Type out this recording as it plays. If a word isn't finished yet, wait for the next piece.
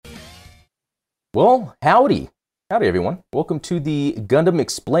Well, howdy. Howdy, everyone. Welcome to the Gundam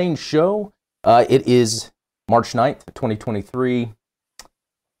Explained show. It is March 9th, 2023.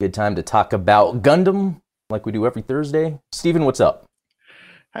 Good time to talk about Gundam like we do every Thursday. Steven, what's up?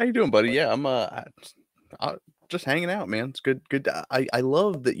 How you doing, buddy? Yeah, I'm just hanging out, man. It's good. I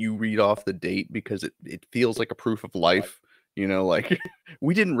love that you read off the date because it feels like a proof of life. You know, like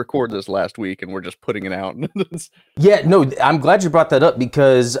we didn't record this last week and we're just putting it out. Yeah, no, I'm glad you brought that up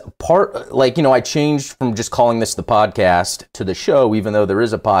because I changed from just calling this the podcast to the show, even though there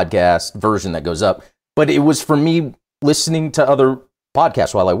is a podcast version that goes up. But it was for me listening to other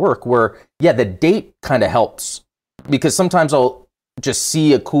podcasts while I work where, yeah, the date kind of helps because sometimes I'll just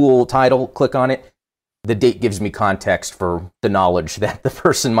see a cool title, click on it. The date gives me context for the knowledge that the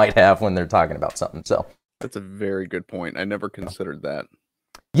person might have when they're talking about something. So That's a very good point. I never considered that.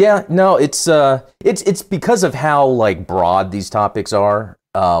 yeah, no, it's because of how like broad these topics are.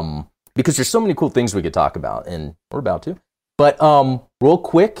 Because there's so many cool things we could talk about, and we're about to. But real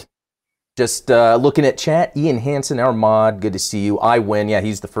quick, just looking at chat, Ian Hansen, our mod, good to see you. I win, yeah,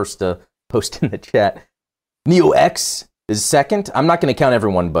 he's the first to post in the chat. Neo X is second. I'm not going to count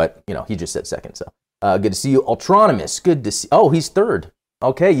everyone, but he just said second, so good to see you. Ultronymous, good to see. Oh, he's third.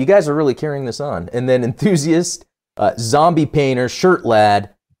 Okay, you guys are really carrying this on. And then Enthusiast, Zombie Painter, Shirt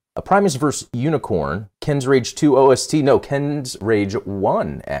Lad, Primus vs. Unicorn, Ken's Rage 2 OST. No, Ken's Rage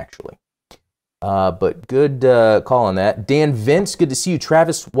 1, actually. But good call on that. Dan Vince, good to see you.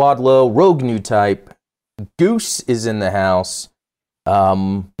 Travis Wadlow, Rogue New Type, Goose is in the house.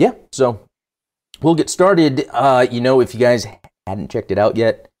 Yeah, so we'll get started. If you guys hadn't checked it out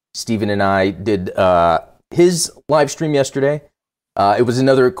yet, Steven and I did his live stream yesterday. It was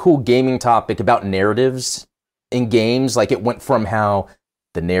another cool gaming topic about narratives in games. Like it went from how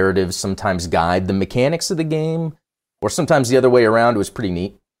the narratives sometimes guide the mechanics of the game, or sometimes the other way around. It was pretty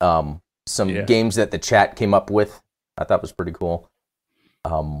neat. Some games that the chat came up with, I thought was pretty cool.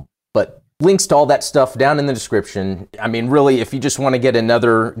 But links to all that stuff down in the description. I mean, really, if you just want to get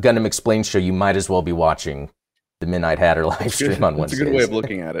another Gundam Explained show, you might as well be watching the Midnight Hatter live stream on Wednesdays. It's a good way of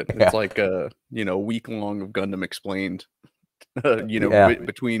looking at it. Yeah. It's like a week long of Gundam Explained.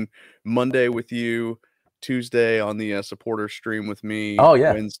 Between Monday with you, Tuesday on the supporter stream with me,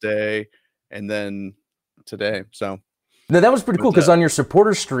 Wednesday, and then today. So no, that was pretty cool because on your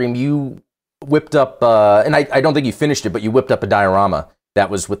supporter stream you whipped up, and I don't think you finished it, but you whipped up a diorama that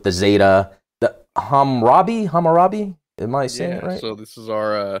was with the Zeta, the Hammurabi. Am I saying it right? So this is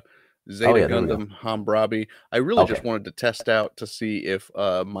our Zeta Gundam Hammurabi. I really just wanted to test out to see if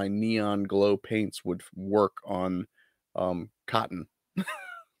my neon glow paints would work on cotton.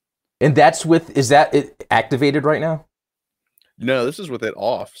 And is that it activated right now? No, this is with it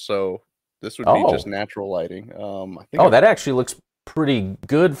off, so this would be just natural lighting. I think that actually looks pretty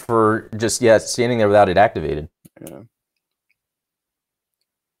good for just standing there without it activated. Yeah.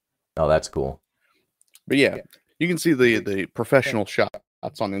 Oh, that's cool. But yeah, you can see the professional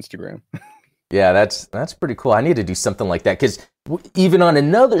shots on Instagram. Yeah, that's pretty cool. I need to do something like that because even on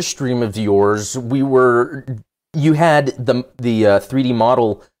another stream of yours, you had the 3D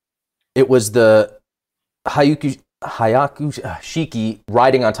model. It was the Hayaku Shiki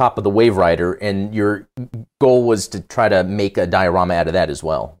riding on top of the Wave Rider, and your goal was to try to make a diorama out of that as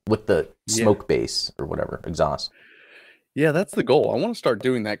well, with the smoke base or whatever, exhaust. Yeah, that's the goal. I want to start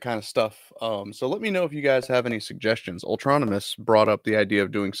doing that kind of stuff. So let me know if you guys have any suggestions. Ultronymous brought up the idea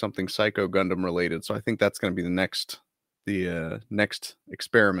of doing something Psycho Gundam related, so I think that's going to be the next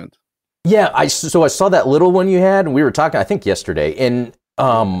experiment. Yeah, I saw that little one you had, and we were talking, I think, yesterday, and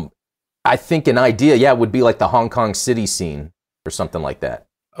I think an idea, would be like the Hong Kong city scene or something like that.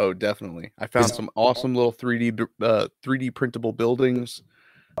 Oh, definitely. I found some awesome little 3D printable buildings.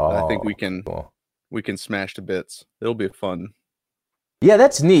 I think we can smash to bits. It'll be fun. Yeah,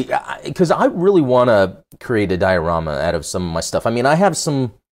 that's neat, because I really want to create a diorama out of some of my stuff. I mean, I have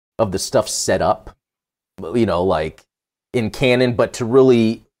some of the stuff set up, like in canon, but to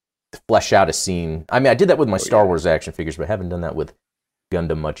really flesh out a scene. I mean, I did that with my Star Wars action figures, but I haven't done that with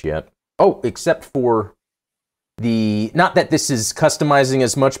Gundam much yet. Oh, except for not that this is customizing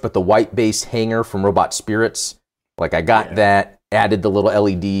as much, but the white base hanger from Robot Spirits. Like I got that, added the little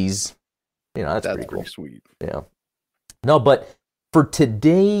LEDs. That's pretty cool. Sweet. Yeah. No, but for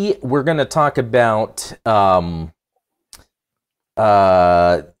today, we're going to talk about mecha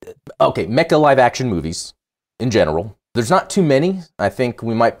live action movies in general. There's not too many. I think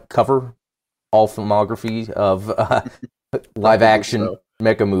we might cover all filmography of live action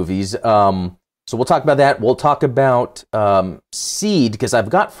mecha movies. So we'll talk about that. We'll talk about Seed, because I've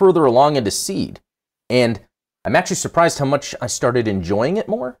got further along into Seed. And I'm actually surprised how much I started enjoying it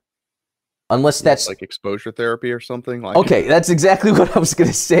more. unless that's like exposure therapy or something. Like, okay, that's exactly what I was going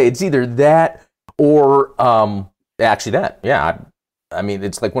to say. It's either that or actually that. Yeah, I mean,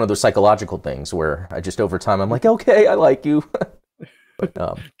 it's like one of those psychological things where I just over time I'm like, okay, I like you.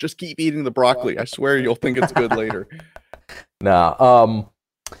 But, just keep eating the broccoli. I swear you'll think it's good later. Nah,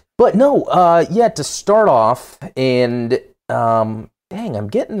 but no, yeah. To start off, and dang, I'm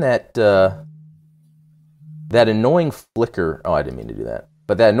getting that that annoying flicker. Oh, I didn't mean to do that,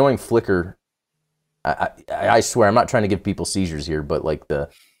 but that annoying flicker. I swear, I'm not trying to give people seizures here, but like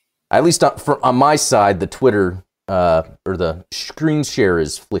at least on my side, the Twitter or the screen share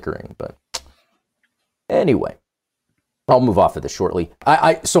is flickering. But anyway, I'll move off of this shortly.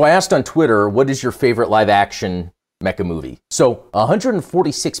 So I asked on Twitter, what is your favorite live action mecha movie? So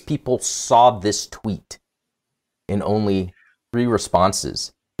 146 people saw this tweet in only 3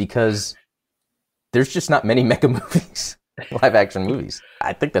 responses because there's just not many mecha movies. Live action movies.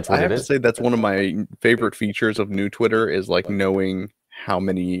 I think that's what it is. I have to say that's one of my favorite features of new Twitter is like knowing how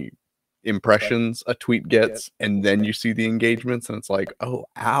many impressions a tweet gets, and then you see the engagements, and it's like, oh,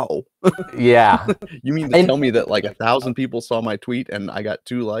 ow. Yeah. You mean to tell me that like 1,000 people saw my tweet and I got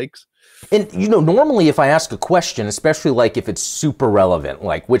 2 likes? And normally if I ask a question, especially like if it's super relevant,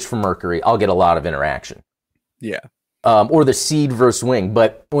 like Witch from Mercury, I'll get a lot of interaction. Yeah. Or the Seed versus Wing.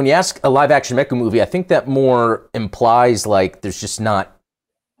 But when you ask a live-action mecha movie, I think that more implies like there's just not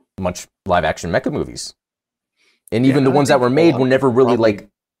much live-action mecha movies. And even the ones that were made were never really like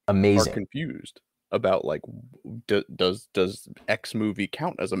amazing. Are confused about like, does X movie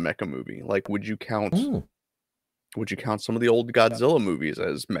count as a mecha movie? Like, would you count some of the old Godzilla movies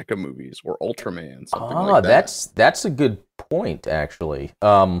as mecha movies or Ultraman? Something like that? That's a good point, actually.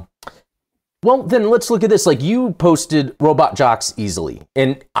 Well, then let's look at this. Like, you posted Robot Jox easily,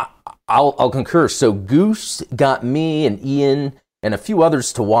 and I'll concur. So Goose got me and Ian and a few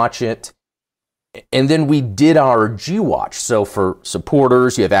others to watch it, and then we did our G-Watch. So for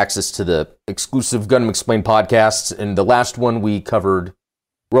supporters, you have access to the exclusive Gundam Explained podcasts, and the last one we covered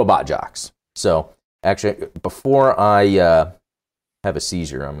Robot Jox. So actually, before I have a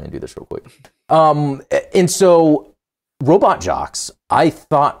seizure, I'm going to do this real quick. And so Robot Jox, I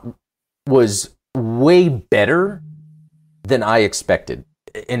thought was way better than I expected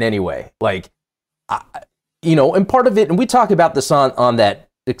in any way. Like, and part of it, and we talk about this on that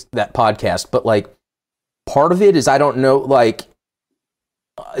podcast, but like, part of it is, I don't know, like,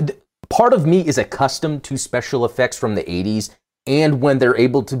 part of me is accustomed to special effects from the 80s, and when they're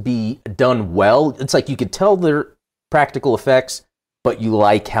able to be done well, it's like you could tell they're practical effects, but you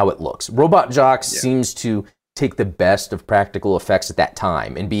like how it looks. Robot Jox seems to take the best of practical effects at that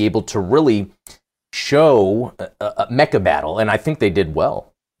time and be able to really show a mecha battle, and I think they did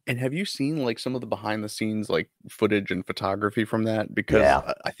well. And have you seen like some of the behind the scenes like footage and photography from that? Because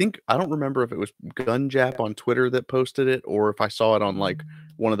I don't remember if it was Gunjap on Twitter that posted it, or if I saw it on like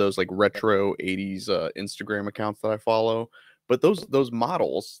one of those like retro 80s Instagram accounts that I follow. But those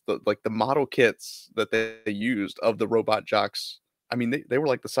models, the model kits that they used of the Robot Jox, I mean, they were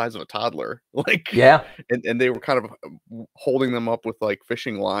like the size of a toddler, like, and they were kind of holding them up with like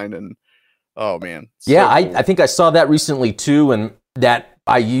fishing line, and oh man, so cool. I think I saw that recently too, and that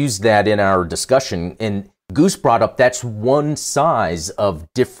I used that in our discussion. And Goose brought up that's one size of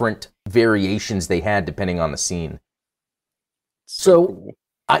different variations they had depending on the scene. So cool.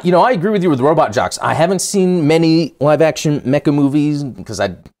 I agree with you with Robot Jox. I haven't seen many live action mecha movies because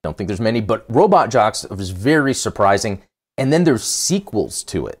I don't think there's many, but Robot Jox was very surprising. And then there's sequels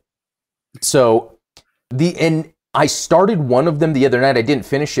to it. So and I started one of them the other night. I didn't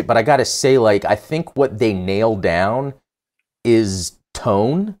finish it, but I got to say, like, I think what they nail down is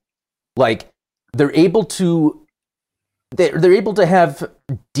tone. Like, they're able to have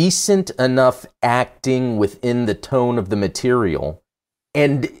decent enough acting within the tone of the material,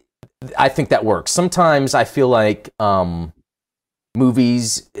 and I think that works. Sometimes I feel like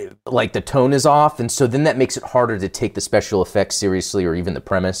movies, like, the tone is off, and so then that makes it harder to take the special effects seriously or even the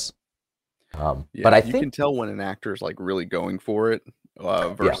premise. But I think you can tell when an actor is like really going for it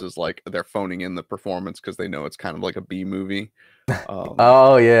versus like they're phoning in the performance because they know it's kind of like a B movie. And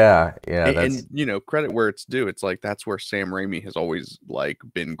credit where it's due. It's like that's where Sam Raimi has always like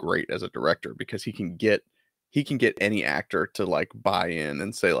been great as a director, because he can get any actor to like buy in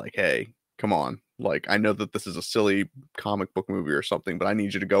and say like, hey, come on. Like, I know that this is a silly comic book movie or something, but I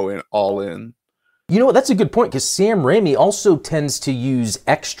need you to go in all in. You know what? That's a good point, because Sam Raimi also tends to use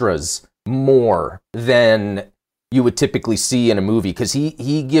extras more than you would typically see in a movie, because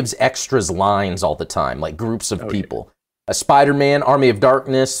he gives extras lines all the time, like groups of people. A Spider-Man, Army of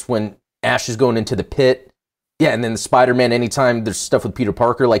Darkness, when Ash is going into the pit, Yeah, and then the Spider-Man, anytime there's stuff with Peter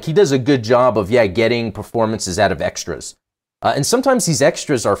Parker, like he does a good job of, getting performances out of extras. And sometimes these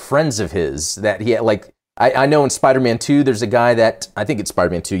extras are friends of his that he, like, I know in Spider-Man 2, there's a guy that, I think it's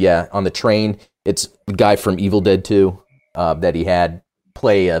Spider-Man 2, on the train. It's the guy from Evil Dead 2 that he had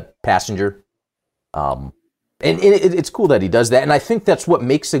play a passenger. And it's cool that he does that. And I think that's what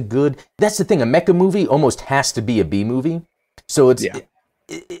makes that's the thing, a mecha movie almost has to be a B movie. So it's,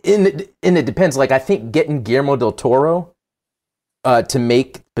 and it depends. Like, I think getting Guillermo del Toro to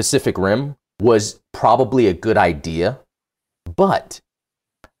make Pacific Rim was probably a good idea. But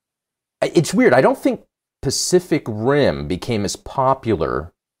it's weird. I don't think Pacific Rim became as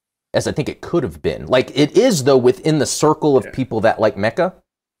popular as I think it could have been. Like, it is, though, within the circle of people that like mecha.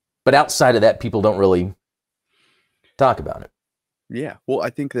 But outside of that, people don't really talk about it. Yeah, well,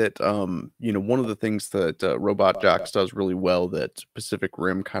 I think that one of the things that Robot Jox does really well that Pacific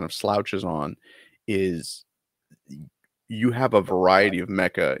Rim kind of slouches on is you have a variety of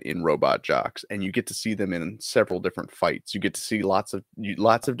mecha in Robot Jox, and you get to see them in several different fights. You get to see lots of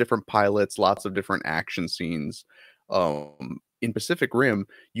different pilots, lots of different action scenes. In Pacific Rim,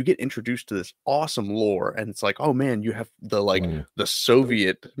 you get introduced to this awesome lore, and it's like, oh man, you have the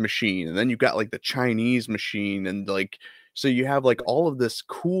Soviet machine, and then you got like the Chinese machine, and like. So you have like all of this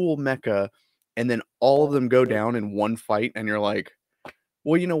cool mecha, and then all of them go down in one fight, and you're like,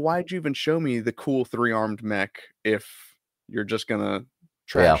 well, why'd you even show me the cool 3-armed mech if you're just gonna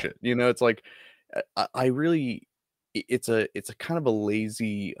trash it? It's like I really, it's a kind of a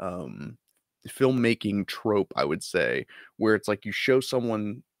lazy filmmaking trope, I would say, where it's like you show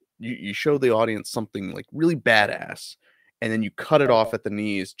someone, you show the audience something like really badass, and then you cut it off at the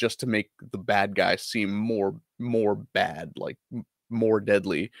knees just to make the bad guy seem more bad, like more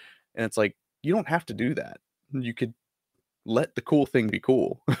deadly. And it's like, you don't have to do that. You could let the cool thing be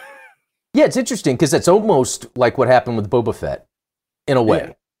cool. Yeah, it's interesting because it's almost like what happened with Boba Fett in a way.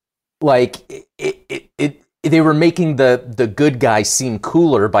 Yeah. Like they were making the good guy seem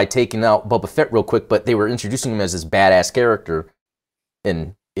cooler by taking out Boba Fett real quick, but they were introducing him as this badass character,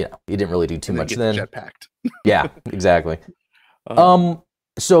 and he didn't really do too much then. Jetpacked. Yeah, exactly.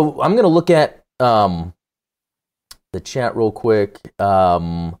 So I'm gonna look at the chat real quick.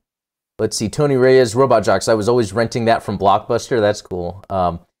 Let's see. Tony Reyes, Robot Jox. I was always renting that from Blockbuster. That's cool.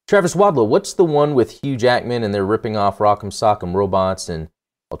 Travis Wadlow, what's the one with Hugh Jackman and they're ripping off Rock'em Sock'em Robots and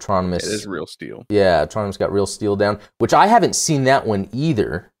Autonomous? It is Real Steel. Yeah, Autonomous got Real Steel down, which I haven't seen that one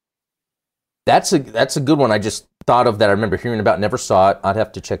either. That's a good one. I just thought of that. I remember hearing about, never saw it. I'd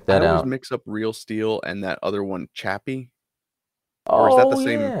have to check that out. I always mix up Real Steel and that other one, Chappie. Or is that the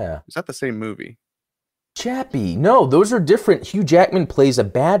same? Yeah. Is that the same movie? Chappie. No, those are different. Hugh Jackman plays a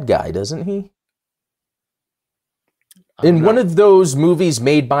bad guy, doesn't he? In one of those movies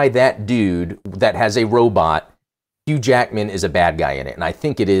made by that dude that has a robot, Hugh Jackman is a bad guy in it, and I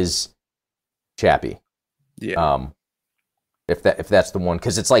think it is Chappie. Yeah. If that's the one,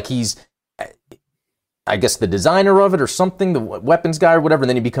 because it's like he's, I guess, the designer of it or something, the weapons guy or whatever, and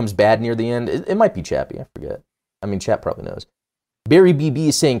then he becomes bad near the end. It might be Chappie. I forget. I mean, Chap probably knows. Barry BB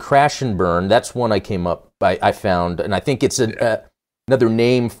is saying Crash and Burn. That's one I found, and I think it's another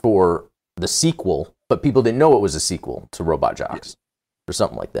name for the sequel, but people didn't know it was a sequel to Robot Jox or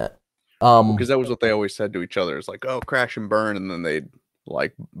something like that. Because that was what they always said to each other. It's like, oh, Crash and Burn, and then they'd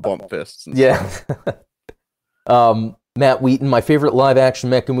like bump fists. And stuff. Matt Wheaton, my favorite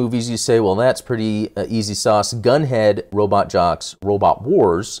live-action mecha movies, you say, well, that's pretty easy sauce. Gunhead, Robot Jox, Robot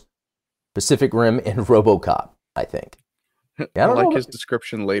Wars, Pacific Rim, and RoboCop, I think. I like his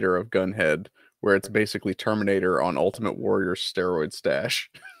description later of Gunhead, where it's basically Terminator on Ultimate Warrior steroid stash.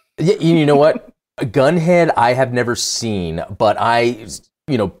 Yeah, you know what? Gunhead I have never seen, but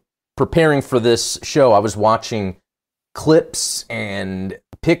preparing for this show, I was watching clips and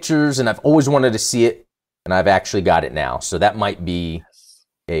pictures, and I've always wanted to see it, and I've actually got it now. So that might be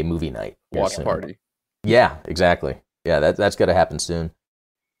a movie night. Watch party. Yeah, exactly. Yeah, that's got to happen soon.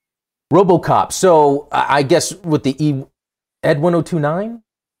 RoboCop. So I guess with the Ed 1029?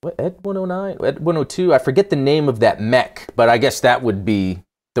 What, Ed 109? Ed 102? I forget the name of that mech, but I guess that would be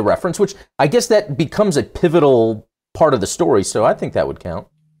the reference, which I guess that becomes a pivotal part of the story, so I think that would count.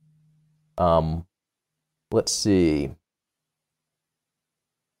 Let's see.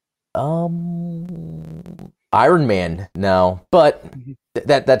 Iron Man, no, but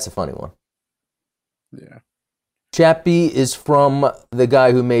that's a funny one. Yeah. Chappie is from the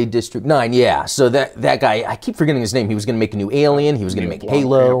guy who made District 9. Yeah, so that guy, I keep forgetting his name. He was going to make a new Alien. He was going to make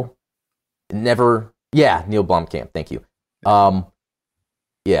Halo. Never. Yeah, Neil Blomkamp. Thank you.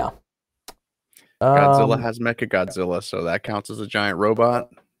 Yeah. Godzilla has Mechagodzilla, so that counts as a giant robot.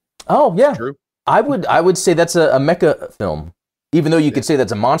 Oh, yeah. True. I would say that's a mecha film. Even though you could say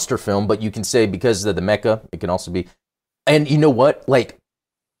that's a monster film, but you can say because of the mecha, it can also be. And you know what? Like,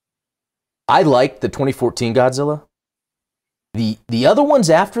 I liked the 2014 Godzilla. The other ones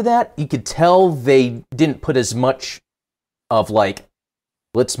after that, you could tell they didn't put as much of like,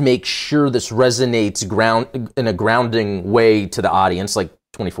 let's make sure this resonates in a grounding way to the audience, like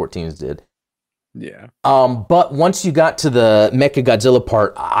 2014's did. Yeah. But once you got to the Mecha Godzilla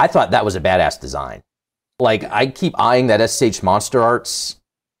part, I thought that was a badass design. Like, I keep eyeing that SH Monster Arts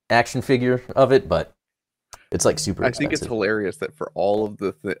action figure of it, but it's like super expensive. I think it's hilarious that for all of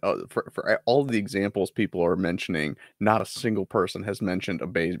the for all of the examples people are mentioning, not a single person has mentioned a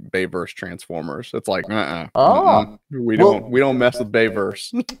Bayverse Transformers. It's like, we don't mess with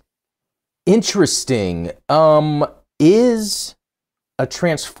Bayverse. Interesting. Is a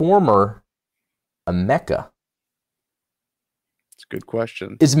Transformer a mecha? It's a good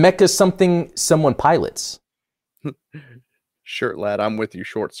question. Is mecha something someone pilots? Shirt lad, I'm with you.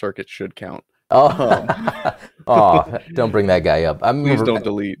 Short Circuit should count. Oh, don't bring that guy up. Please don't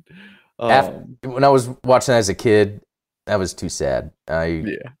delete. When I was watching that as a kid, that was too sad.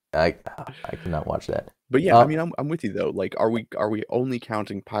 I could not watch that. But yeah, I mean, I'm with you though. Like, are we only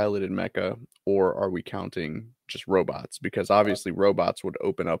counting piloted mecha, or are we counting just robots? Because obviously, robots would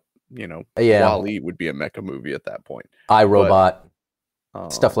open up. You know, WALL-E would be a mecha movie at that point. iRobot,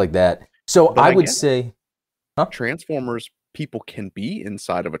 stuff like that. So I would say, Transformers. People can be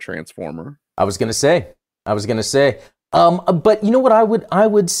inside of a Transformer. I was gonna say. But you know what I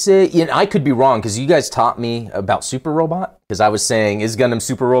would say, I could be wrong because you guys taught me about Super Robot, because I was saying, is Gundam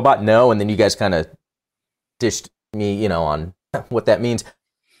Super Robot? No, and then you guys kind of dished me, on what that means.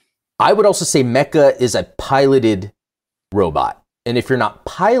 I would also say mecha is a piloted robot, and if you're not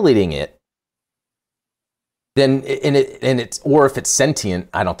piloting it, then or if it's sentient,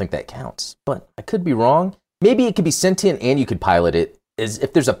 I don't think that counts. But I could be wrong. Maybe it could be sentient and you could pilot it.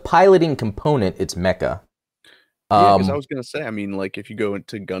 If there's a piloting component, it's mecha. Yeah, because I was gonna say, I mean, like if you go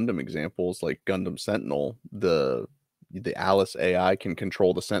into Gundam examples, like Gundam Sentinel, the Alice AI can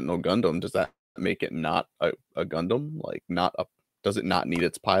control the Sentinel Gundam. Does that make it not a Gundam? Like, does it not need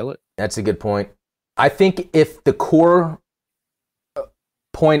its pilot? That's a good point. I think if the core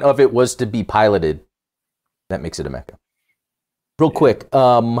point of it was to be piloted, that makes it a mecha. Real quick,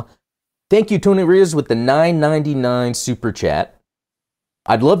 thank you, Tony Rios, with the $9.99 super chat.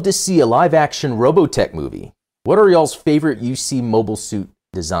 I'd love to see a live-action Robotech movie. What are y'all's favorite UC mobile suit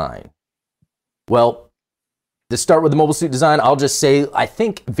design? Well, to start with the mobile suit design, I'll just say I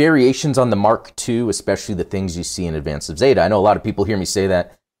think variations on the Mark II, especially the things you see in Advance of Zeta. I know a lot of people hear me say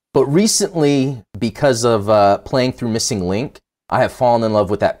that. But recently, because of playing through Missing Link, I have fallen in love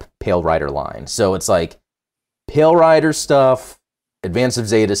with that Pale Rider line. So it's like Pale Rider stuff, Advance of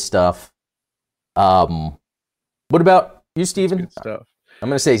Zeta stuff. What about you, Steven? Good stuff. I'm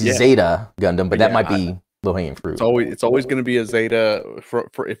going to say Zeta Gundam, but that might be low-hanging fruit. It's always going to be a Zeta. For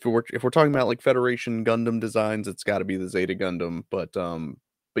if we're talking about like Federation Gundam designs, it's got to be the Zeta Gundam. But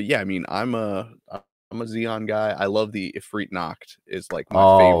yeah, I mean, I'm a Zeon guy. I love the Ifrit Nacht is like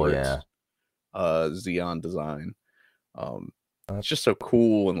my favorite Zeon design. It's just so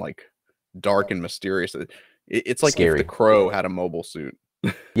cool and like dark and mysterious. It's like scary. If the Crow had a mobile suit.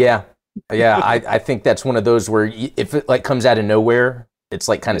 Yeah. I think that's one of those where if it like comes out of nowhere, it's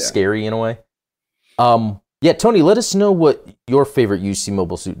like kind of scary in a way. Tony, let us know what your favorite UC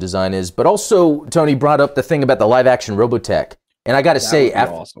mobile suit design is. But also, Tony brought up the thing about the live action Robotech, and I got to say,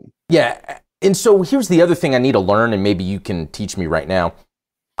 awesome. Yeah, and so here's the other thing I need to learn, and maybe you can teach me right now.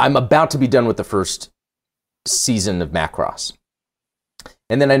 I'm about to be done with the first season of Macross,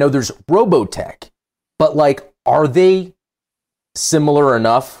 and then I know there's Robotech, but like, are they similar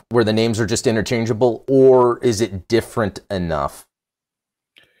enough where the names are just interchangeable, or is it different enough?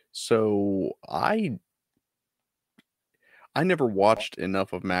 So I never watched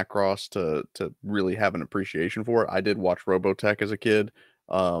enough of Macross to really have an appreciation for it. I did watch Robotech as a kid.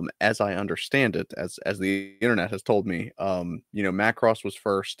 As I understand it, as the internet has told me, Macross was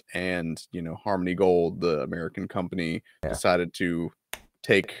first, and Harmony Gold, the American company, decided to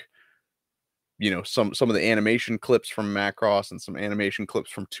take some of the animation clips from Macross and some animation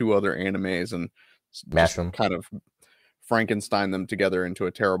clips from two other animes and mash them, kind of Frankenstein them together into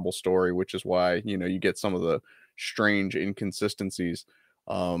a terrible story, which is why you get some of the strange inconsistencies.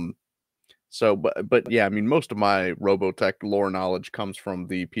 But yeah, I mean, most of my Robotech lore knowledge comes from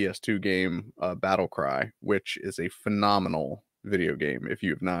the PS2 game Battle Cry, which is a phenomenal video game if you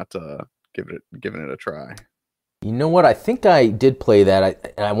have not given it a try. You know what? I think I did play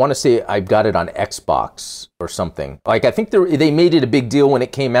that. I want to say I got it on Xbox or something. Like, I think they made it a big deal when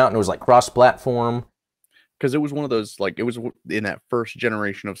it came out, and it was like cross-platform. Because it was one of those, like, it was in that first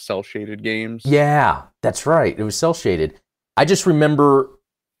generation of cell-shaded games. Yeah, that's right. It was cell-shaded. I just remember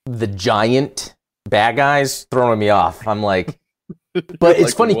the giant bad guys throwing me off. I'm like, but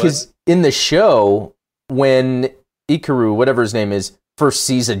it's funny because in the show, when Ikaru, whatever his name is, first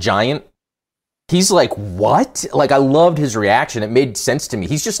sees a giant, he's like, what? Like, I loved his reaction. It made sense to me.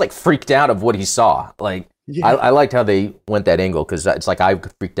 He's just like freaked out of what he saw. Like, yeah. I liked how they went that angle because it's like I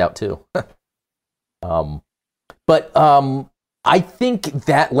freaked out too. But I think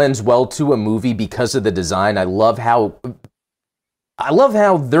that lends well to a movie because of the design. I love how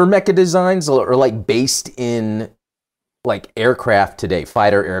their mecha designs are like based in like aircraft today,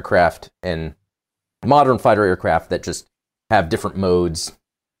 fighter aircraft and modern fighter aircraft that just have different modes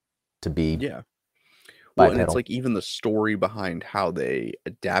to be. Yeah. Well, and it's like even the story behind how they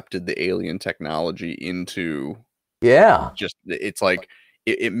adapted the alien technology into. Yeah. Just, it's like,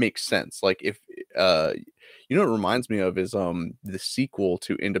 it makes sense. Like if, you know what it reminds me of is the sequel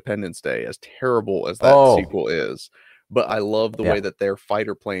to Independence Day, as terrible as that sequel is. But I love the way that their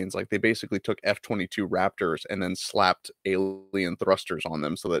fighter planes, like they basically took F-22 Raptors and then slapped alien thrusters on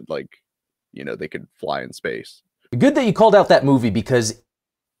them so that, like, you know, they could fly in space. Good that you called out that movie because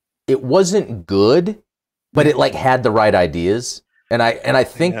it wasn't good, but it like had the right ideas. And I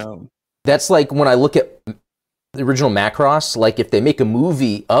think that's like when I look at the original Macross, like if they make a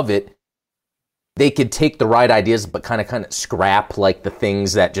movie of it, they could take the right ideas, but kind of scrap like the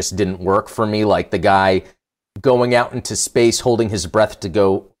things that just didn't work for me, like the guy going out into space holding his breath to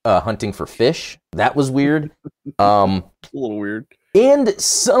go hunting for fish. That was weird. A little weird. And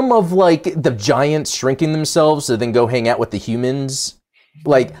some of like the giants shrinking themselves to then go hang out with the humans.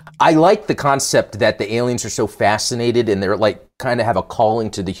 Like, I like the concept that the aliens are so fascinated and they're like kind of have a calling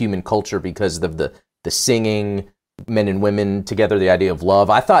to the human culture because of the singing, men and women together, the idea of love.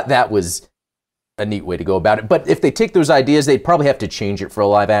 I thought that was a neat way to go about it. But if they take those ideas, they'd probably have to change it for a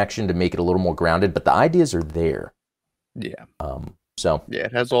live action to make it a little more grounded. But the ideas are there. Yeah. So yeah,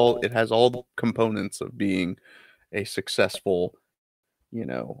 it has all the components of being a successful,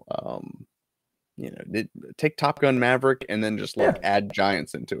 take Top Gun Maverick and then just like add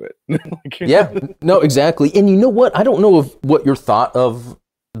giants into it. Yeah, no, exactly. And you know what? I don't know what your thought of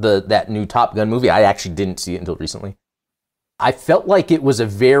that new Top Gun movie. I actually didn't see it until recently. I felt like it was a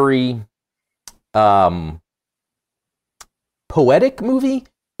very poetic movie.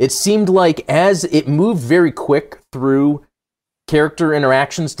 It seemed like as it moved very quick through character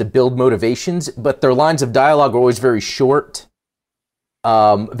interactions to build motivations, but their lines of dialogue were always very short,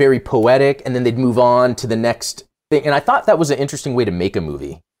 very poetic, and then they'd move on to the next thing. And I thought that was an interesting way to make a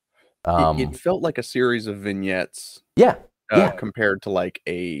movie. It felt like a series of vignettes. Yeah. Compared to like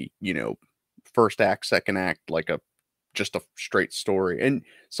a, first act, second act, like just a straight story. And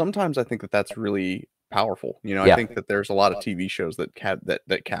sometimes I think that that's really powerful. I think that there's a lot of TV shows that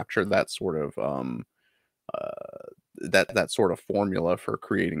capture that sort of that sort of formula for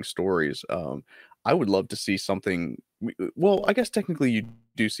creating stories. I would love to see something. Well, I guess technically you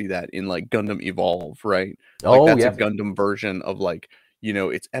do see that in like Gundam Evolve, right? Like that's a Gundam version of like,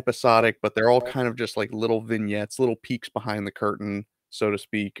 it's episodic, but they're all kind of just like little vignettes, little peeks behind the curtain, so to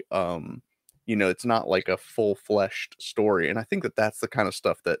speak. It's not like a full-fleshed story. And I think that that's the kind of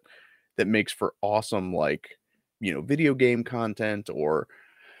stuff that makes for awesome, like, video game content or,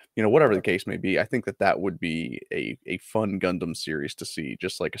 whatever the case may be. I think that would be a fun Gundam series to see,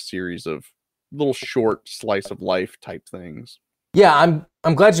 just like a series of little short slice of life type things. Yeah,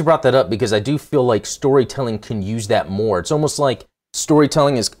 I'm glad you brought that up because I do feel like storytelling can use that more. It's almost like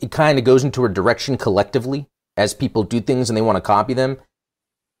storytelling it kind of goes into a direction collectively as people do things and they want to copy them.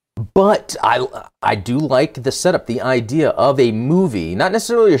 But I do like the setup, the idea of a movie, not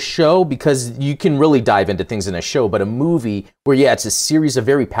necessarily a show because you can really dive into things in a show, but a movie where, it's a series of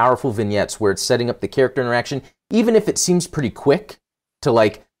very powerful vignettes where it's setting up the character interaction, even if it seems pretty quick to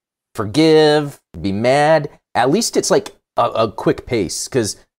like forgive, be mad, at least it's like a quick pace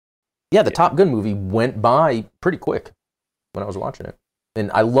because, the Top Gun movie went by pretty quick when I was watching it.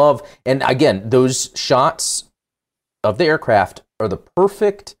 And I love, and again, those shots of the aircraft are the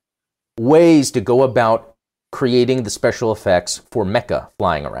perfect ways to go about creating the special effects for mecha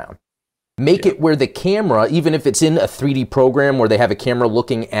flying around. Make it where the camera, even if it's in a 3D program where they have a camera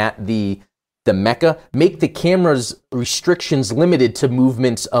looking at the mecha, make the camera's restrictions limited to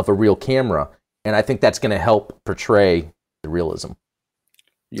movements of a real camera. And I think that's going to help portray the realism.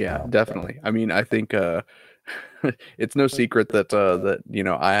 Yeah, definitely. I mean, I think it's no secret that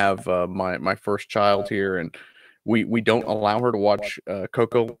I have my first child here, and we don't allow her to watch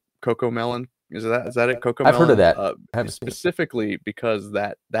CoComelon. Is that it? CoComelon. I've heard of that. Specifically because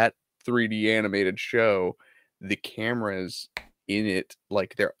that 3D animated show, the cameras in it,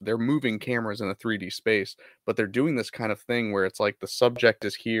 like they're moving cameras in a 3D space, but they're doing this kind of thing where it's like the subject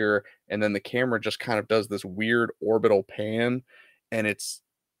is here and then the camera just kind of does this weird orbital pan, and it's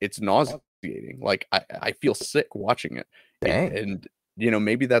nauseating. Like I feel sick watching it. Dang. And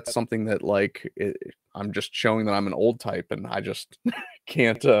maybe that's something that like I'm just showing that I'm an old type and I just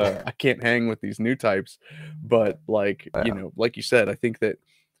can't I can't hang with these new types. But like, like you said, I think that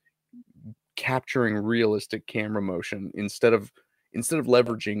capturing realistic camera motion instead of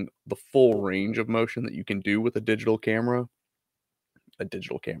leveraging the full range of motion that you can do with a digital camera, I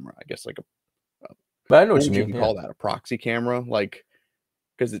guess, like I know what you mean. Call that a proxy camera, like,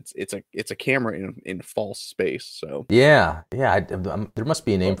 because it's a camera in false space. So yeah, there must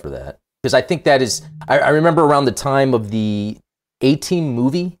be a name for that, because I think that is. I remember around the time of the A-Team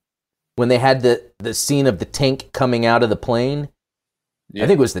movie when they had the scene of the tank coming out of the plane. Yeah. I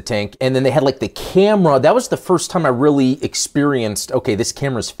think it was the tank, and then they had like the camera. That was the first time I really experienced, okay, this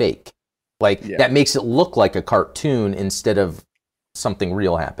camera's fake. Like that makes it look like a cartoon instead of something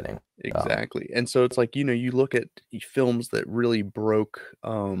real happening. Exactly. And so it's like, you look at films that really broke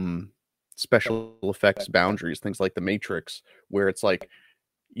special effects boundaries, things like The Matrix, where it's like,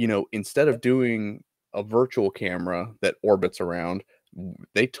 instead of doing a virtual camera that orbits around,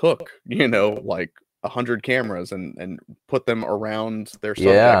 they took, like 100 cameras and put them around their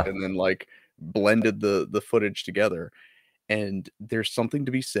subject and then like blended the footage together. And there's something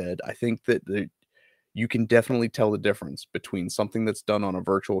to be said. I think that you can definitely tell the difference between something that's done on a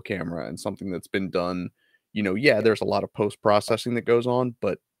virtual camera and something that's been done, there's a lot of post-processing that goes on,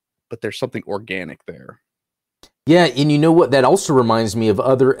 but there's something organic there. Yeah, and you know what? That also reminds me of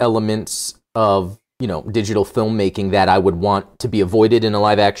other elements of, digital filmmaking that I would want to be avoided in a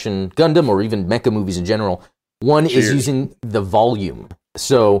live-action Gundam or even mecha movies in general. One is using the volume.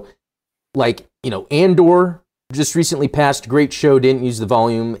 So, like, Andor just recently passed, great show, didn't use the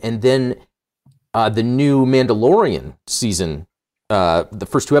volume, and then the new Mandalorian season, the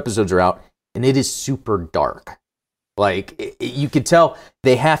first 2 episodes are out, and it is super dark. Like, you could tell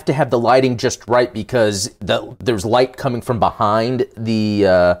they have to have the lighting just right because there's light coming from behind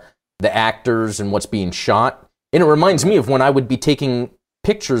the actors and what's being shot. And it reminds me of when I would be taking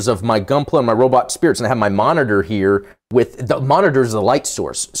pictures of my Gunpla and my robot spirits, and I have my monitor here with the monitor is the light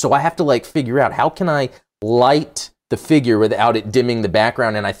source. So I have to like figure out how can I light the figure without it dimming the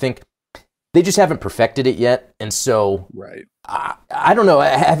background. And I think they just haven't perfected it yet. And so right. I don't know.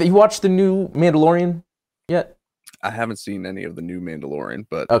 Have you watched the new Mandalorian yet? I haven't seen any of the new Mandalorian,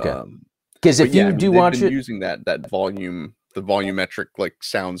 but okay. Because if you do watch it, using that volume, the volumetric like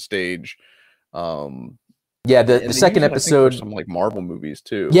sound stage. Yeah, the second episode, some like Marvel movies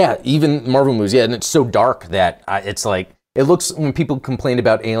too. Yeah, even Marvel movies. Yeah, and it's so dark that it's like it looks when people complain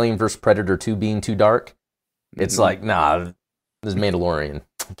about Alien vs Predator 2 being too dark. It's like, nah, this is Mandalorian.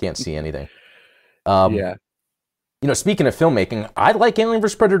 I can't see anything. Yeah. Speaking of filmmaking, I like Alien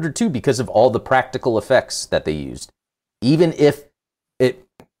vs Predator 2 because of all the practical effects that they used. Even if it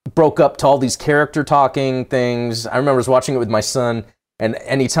broke up to all these character talking things. I remember I was watching it with my son, and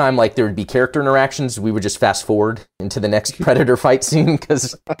anytime like there would be character interactions, we would just fast forward into the next Predator fight scene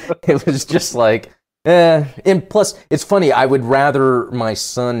because it was just like, And plus, it's funny, I would rather my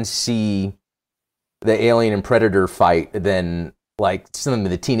son see the Alien and Predator fight than like some of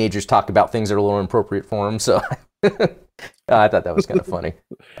the teenagers talk about things that are a little inappropriate for him. So I thought that was kind of funny.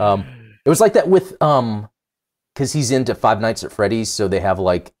 It was like that with because he's into Five Nights at Freddy's, so they have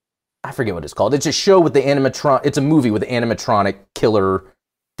like, I forget what it's called. It's a show with the it's a movie with the animatronic killer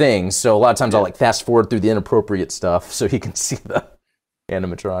things. So a lot of times I'll like fast forward through the inappropriate stuff so he can see the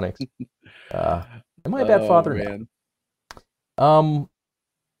animatronics. Am I a bad father? Man.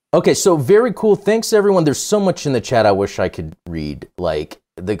 Okay, so very cool. Thanks everyone. There's so much in the chat I wish I could read. Like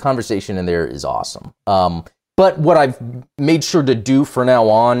the conversation in there is awesome. But what I've made sure to do for now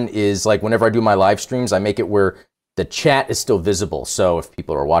on is like whenever I do my live streams, I make it where the chat is still visible. So if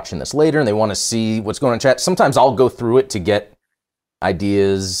people are watching this later and they want to see what's going on in chat, sometimes I'll go through it to get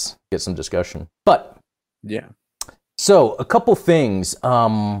ideas, get some discussion. But yeah. So a couple things.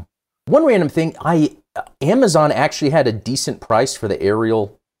 One random thing, Amazon actually had a decent price for the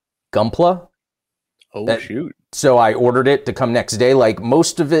Ariel Gunpla. Oh, shoot. So I ordered it to come next day. Like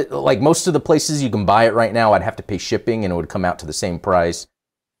most of the places you can buy it right now, I'd have to pay shipping and it would come out to the same price.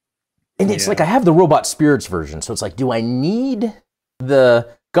 And it's like I have the Robot Spirits version. So it's like, do I need the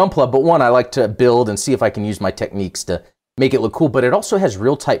Gunpla? But one, I like to build and see if I can use my techniques to make it look cool. But it also has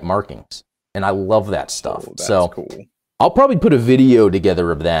real tight markings. and I love that stuff. Oh, that's so cool. I'll probably put a video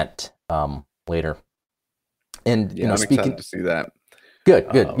together of that later. And I'm excited to see that. Good.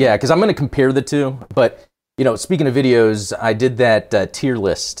 Yeah, because I'm going to compare the two. But speaking of videos, I did that tier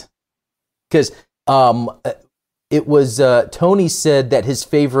list because it was Tony said that his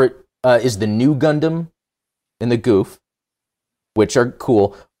favorite is the new Gundam and the Goof, which are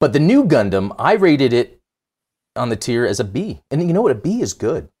cool. But the new Gundam, I rated it on the tier as a B. And you know what? A B is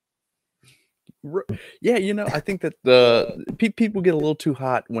good. Yeah, I think that the people get a little too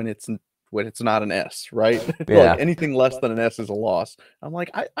hot when it's not an S, right? Yeah. Like anything less than an S is a loss. I'm like,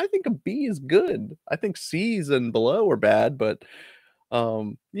 I think a B is good. I think C's and below are bad, but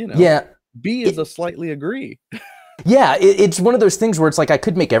yeah, B is a slightly agree. Yeah, it's one of those things where it's like I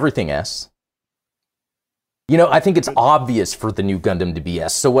could make everything S. I think it's obvious for the new Gundam to be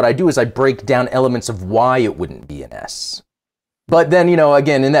S. So what I do is I break down elements of why it wouldn't be an S. But then,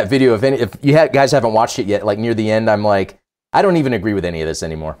 again, in that video, if you guys haven't watched it yet, like near the end, I'm like, I don't even agree with any of this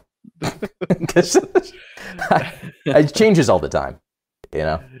anymore. Because it changes all the time,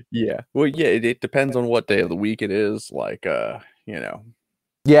 Yeah. Well, yeah, it depends on what day of the week it is. Like, Yeah,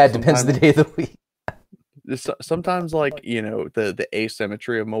 it depends the day of the week. Sometimes, like, the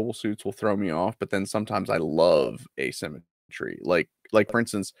asymmetry of mobile suits will throw me off, but then sometimes I love asymmetry. Like for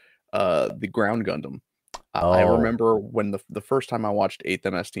instance, the Ground Gundam. I remember when the first time I watched 8th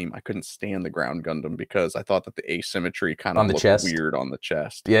MS Team, I couldn't stand the Ground Gundam because I thought that the asymmetry kind of looked weird on the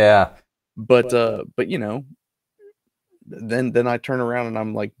chest. Yeah. But then I turn around and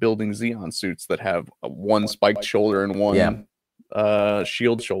I'm like building Zeon suits that have one spiked shoulder and one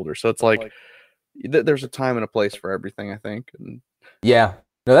shield shoulder. So it's like there's a time and a place for everything, I think. Yeah.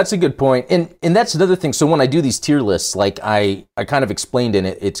 No, that's a good point. And that's another thing. So when I do these tier lists, like I kind of explained in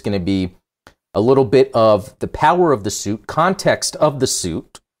it, it's going to be a little bit of the power of the suit, context of the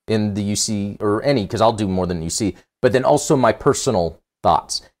suit in the UC or any, because I'll do more than UC, but then also my personal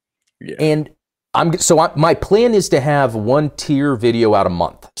thoughts. Yeah. And my plan is to have one tier video out a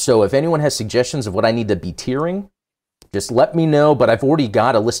month. So if anyone has suggestions of what I need to be tiering, just let me know. But I've already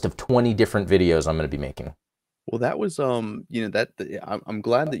got a list of 20 different videos I'm going to be making. Well, that was I'm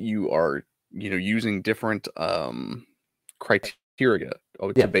glad that you are using different criteria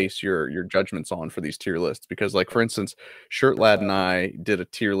to base your judgments on for these tier lists, because like for instance, Shirtlad and I did a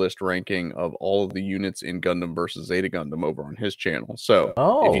tier list ranking of all of the units in Gundam versus Zeta Gundam over on his channel. So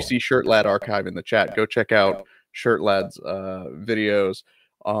if you see Shirtlad archive in the chat, go check out Shirtlad's videos.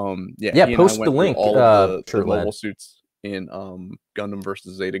 Post the link. All of the mobile suits in Gundam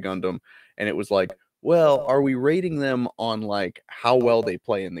versus Zeta Gundam, and it was like, well, are we rating them on like how well they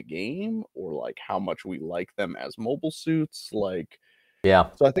play in the game, or like how much we like them as mobile suits? Like, yeah.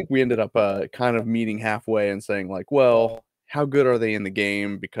 So I think we ended up kind of meeting halfway and saying like, well, how good are they in the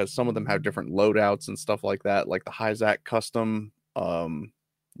game? Because some of them have different loadouts and stuff like that. Like the Hyzak custom,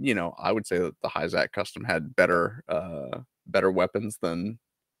 I would say that the Hyzak custom had better weapons than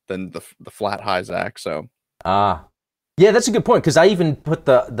the flat Hyzak. So yeah, that's a good point, because I even put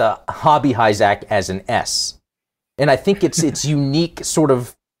the Hobby Hyzak as an S. And I think its unique sort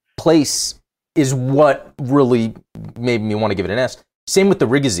of place is what really made me want to give it an S. Same with the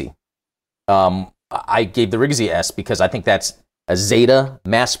Rigazi. I gave the Rigazi S because I think that's a Zeta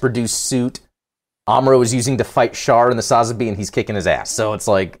mass-produced suit Amuro is using to fight Char in the Sazabi, and he's kicking his ass. So it's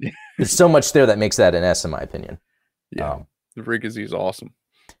like, there's so much there that makes that an S, in my opinion. Yeah, the Rigazi is awesome.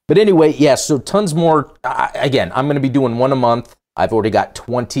 But anyway, yeah, so tons more. Again, I'm going to be doing one a month. I've already got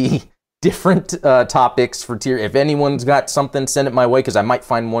 20 different topics for tier. If anyone's got something, send it my way, because I might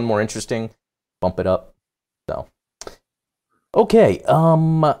find one more interesting. Bump it up. So, okay,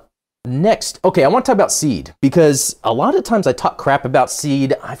 next. Okay, I want to talk about Seed, because a lot of times I talk crap about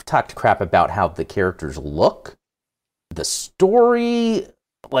Seed. I've talked crap about how the characters look, the story,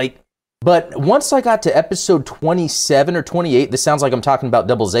 but once I got to episode 27 or 28, this sounds like I'm talking about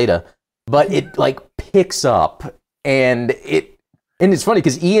Double Zeta, but it picks up, and it's funny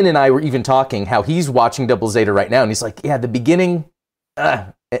because Ian and I were even talking how he's watching Double Zeta right now, and he's like, yeah, the beginning,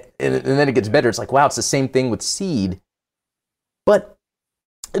 and then it gets better. It's like, wow, it's the same thing with Seed, but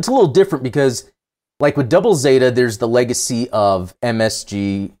it's a little different because, like with Double Zeta, there's the legacy of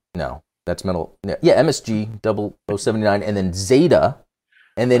MSG. No, that's Metal. Yeah, MSG 0079, and then Zeta.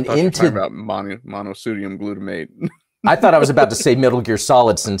 And then into about monosodium glutamate. I thought I was about to say Metal Gear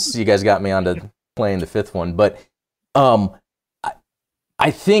Solid, since you guys got me onto playing the fifth one. But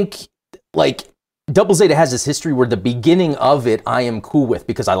I think like Double Zeta has this history where the beginning of it I am cool with,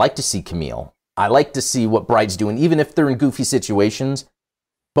 because I like to see Camille. I like to see what Bright's doing, even if they're in goofy situations.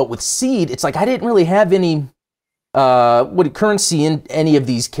 But with Seed, it's like I didn't really have any currency in any of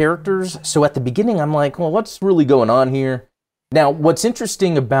these characters. So at the beginning, I'm like, well, what's really going on here? Now, what's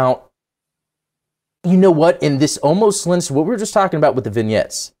interesting about, you know what, and this almost lends to what we were just talking about with the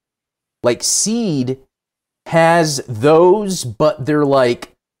vignettes. Like, Seed has those, but they're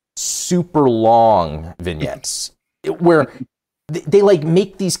like super long vignettes where they like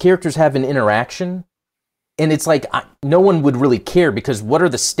make these characters have an interaction. And it's like, no one would really care because what are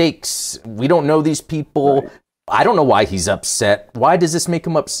the stakes? We don't know these people. Right. I don't know why he's upset. Why does this make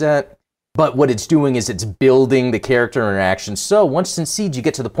him upset? But what it's doing is it's building the character interaction. So once in Siege, you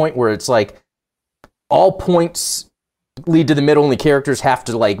get to the point where it's like all points lead to the middle and the characters have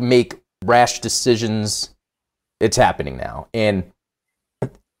to like make rash decisions. It's happening now. And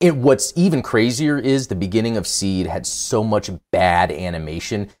what's even crazier is the beginning of Seed had so much bad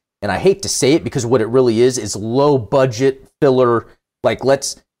animation. And I hate to say it because what it really is low budget filler. Like,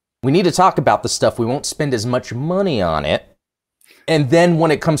 we need to talk about the stuff. We won't spend as much money on it. And then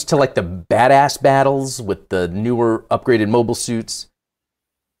when it comes to like the badass battles with the newer upgraded mobile suits,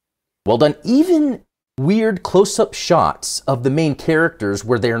 well done. Even weird close-up shots of the main characters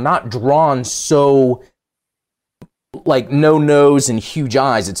where they're not drawn so like no nose and huge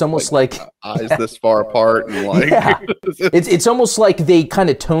eyes. It's almost like eyes this far apart and like yeah. It's almost like they kind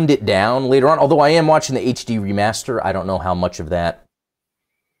of toned it down later on. Although I am watching the HD remaster, I don't know how much of that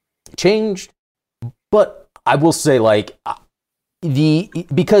changed. But I will say like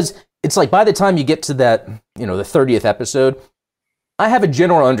because it's like by the time you get to that, the 30th episode, I have a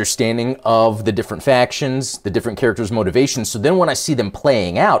general understanding of the different factions, the different characters' motivations. So then when I see them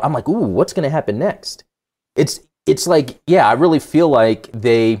playing out, I'm like, ooh, what's going to happen next? It's like, yeah, I really feel like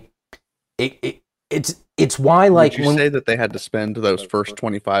it's why like Would you say that they had to spend those first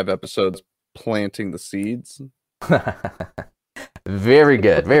 25 episodes planting the seeds? Very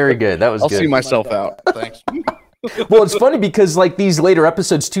good. Very good. That was I'll good. see myself out. Thanks. Well, it's funny because like these later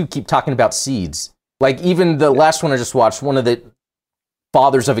episodes too keep talking about seeds. Like even the last one I just watched, one of the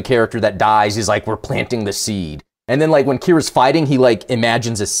fathers of a character that dies is like, we're planting the seed. And then like when Kira's fighting, he like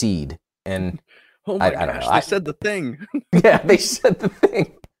imagines a seed. And oh my gosh, I don't know. They said the thing. Yeah, they said the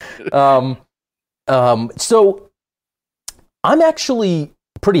thing. So I'm actually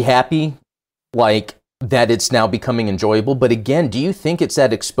pretty happy like that it's now becoming enjoyable. But again, do you think it's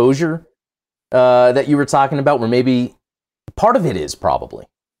that exposure that you were talking about where maybe part of it is probably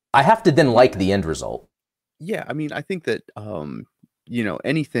I have to then like the end result? Yeah, I mean, I think that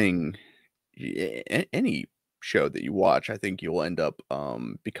any show that you watch, I think you'll end up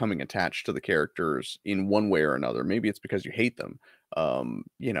becoming attached to the characters in one way or another. Maybe it's because you hate them.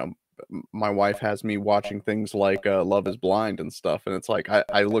 My wife has me watching things like Love is Blind and stuff, and it's like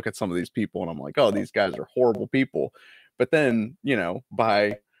I look at some of these people and I'm like, oh, these guys are horrible people. But then,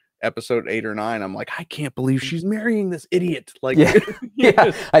 by episode 8 or 9, I'm like, I can't believe she's marrying this idiot. Like,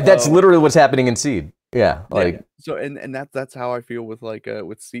 yeah. That's literally what's happening in Seed. Yeah, like yeah. So and that's how I feel with like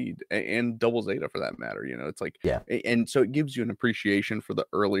with Seed and Double Zeta for that matter. It's like and so it gives you an appreciation for the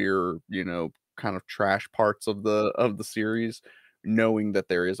earlier kind of trash parts of the series, knowing that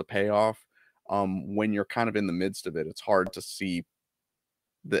there is a payoff. When you're kind of in the midst of it, it's hard to see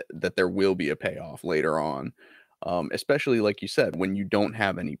that there will be a payoff later on. Especially like you said, when you don't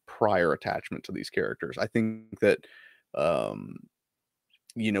have any prior attachment to these characters. I think that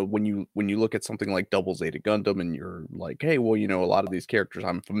when you look at something like Double Zeta Gundam and you're like, hey, well, a lot of these characters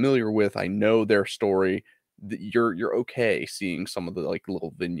I'm familiar with, I know their story, you're okay seeing some of the like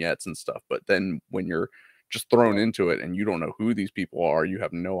little vignettes and stuff. But then when you're just thrown into it and you don't know who these people are, you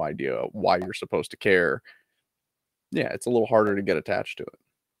have no idea why you're supposed to care. Yeah, it's a little harder to get attached to it.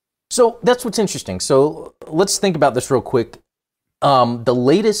 So that's what's interesting. So let's think about this real quick. The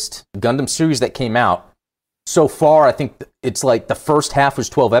latest Gundam series that came out so far, I think it's like the first half was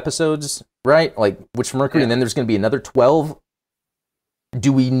 12 episodes, right? Like Witch from Mercury, and then there's going to be another 12.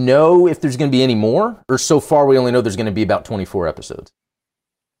 Do we know if there's going to be any more? Or so far we only know there's going to be about 24 episodes?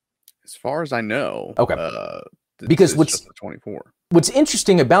 As far as I know. Okay. Because what's 24. What's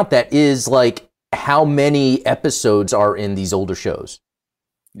interesting about that is like how many episodes are in these older shows.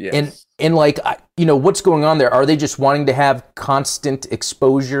 Yes. And like, what's going on there? Are they just wanting to have constant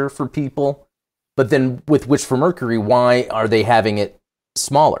exposure for people? But then with Witch for Mercury, why are they having it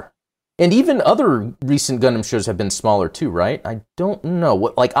smaller? And even other recent Gundam shows have been smaller too, right? I don't know.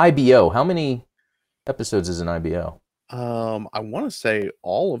 What, like IBO, how many episodes is an IBO? I want to say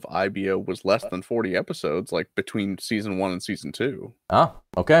all of IBO was less than 40 episodes, like between season 1 and season 2. Ah,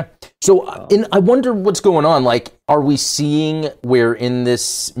 okay. So, and I wonder what's going on. Like, are we seeing where in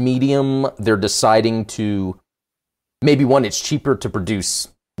this medium they're deciding to maybe one, it's cheaper to produce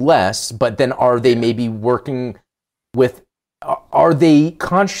less, but then are they maybe working with, are they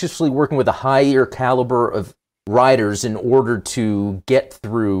consciously working with a higher caliber of writers in order to get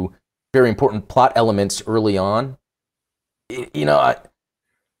through very important plot elements early on? You know,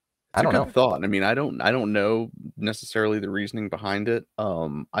 I don't know. Thought. I mean, I don't know necessarily the reasoning behind it.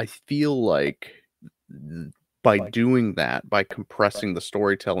 I feel like by doing that, by compressing the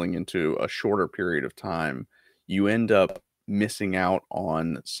storytelling into a shorter period of time, you end up missing out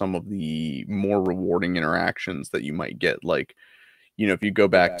on some of the more rewarding interactions that you might get. Like, you know, if you go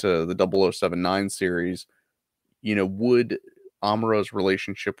back to the 0079 series, you know, would Amuro's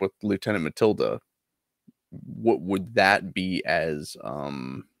relationship with Lieutenant Matilda, what would that be as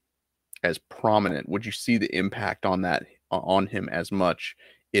prominent? Would you see the impact on that on him as much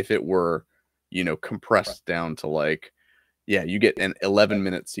if it were, you know, compressed down to like, yeah, you get an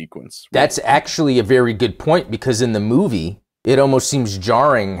 11-minute sequence? That's actually a very good point, because in the movie, it almost seems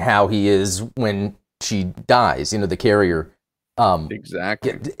jarring how he is when she dies, you know, the carrier.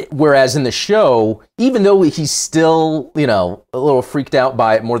 Exactly. Whereas in the show, even though he's still, you know, a little freaked out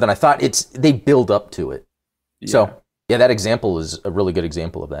by it more than I thought, they build up to it. Yeah. So, yeah, that example is a really good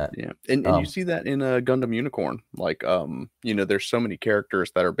example of that. Yeah, and you see that in Gundam Unicorn. Like, you know, there's so many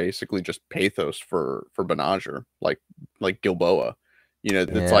characters that are basically just pathos for Banagher, like Gilboa. You know,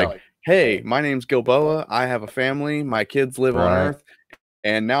 it's like, hey, my name's Gilboa. I have a family. My kids live on Earth,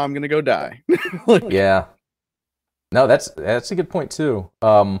 and now I'm gonna go die. Like, yeah. No, that's a good point too.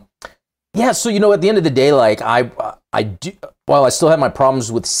 Yeah, so, you know, at the end of the day, like, I do, while I still have my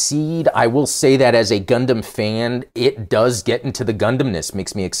problems with Seed, I will say that as a Gundam fan, it does get into the Gundamness,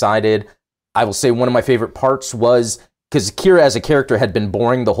 makes me excited. I will say one of my favorite parts was, because Kira as a character had been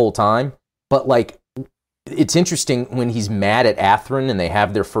boring the whole time, but, like, it's interesting when he's mad at Athrun and they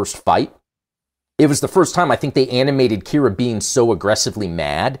have their first fight. It was the first time I think they animated Kira being so aggressively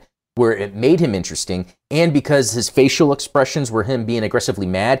mad, where it made him interesting, and because his facial expressions were him being aggressively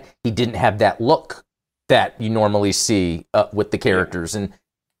mad, he didn't have that look that you normally see with the characters, and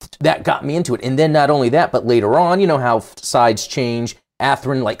that got me into it. And then not only that, but later on, you know how sides change.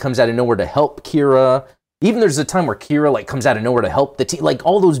 Athrun, like, comes out of nowhere to help Kira. Even there's a time where Kira, like, comes out of nowhere to help the team. Like,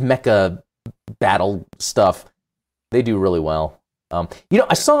 all those mecha battle stuff, they do really well. You know,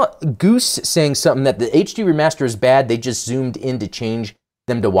 I saw Goose saying something that the HD remaster is bad. They just zoomed in to change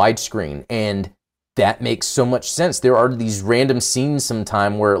them to widescreen, and that makes so much sense. There are these random scenes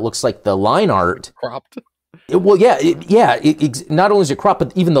sometime where it looks like the line art cropped. Well, yeah, not only is it cropped,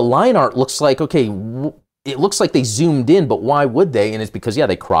 but even the line art looks like, okay, it looks like they zoomed in, but why would they? And it's because, yeah,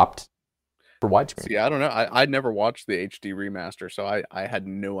 they cropped for widescreen. See, I don't know. I never watched the HD remaster, so I had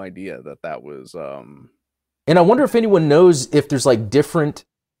no idea that was. And I wonder if anyone knows if there's like different,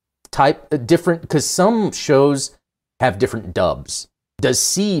 because some shows have different dubs. Does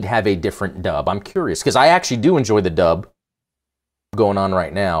Seed have a different dub? I'm curious, because I actually do enjoy the dub going on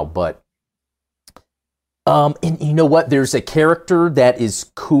right now, but and you know what? There's a character that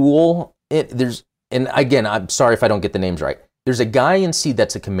is cool. And again, I'm sorry if I don't get the names right. There's a guy in Seed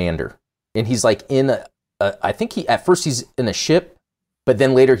that's a commander, and he's like in I think at first he's in a ship, but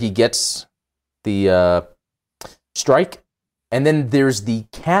then later he gets the strike, and then there's the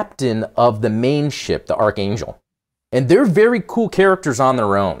captain of the main ship, the Archangel. And they're very cool characters on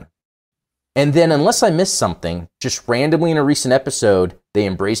their own. And then, unless I missed something, just randomly in a recent episode, they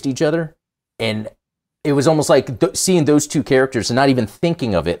embraced each other. And it was almost like seeing those two characters and not even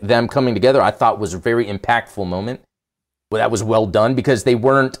thinking of it, them coming together, I thought was a very impactful moment. Well, that was well done, because they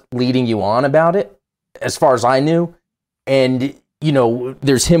weren't leading you on about it, as far as I knew. And, you know,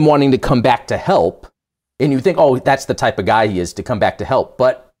 there's him wanting to come back to help. And you think, oh, that's the type of guy he is, to come back to help.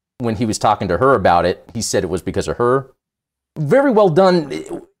 But when he was talking to her about it, he said it was because of her. Very well done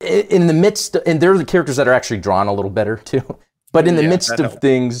in the midst, and there are the characters that are actually drawn a little better too. But in the midst of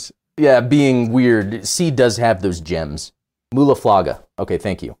things, being weird, Seed does have those gems. Mula Flaga. Okay,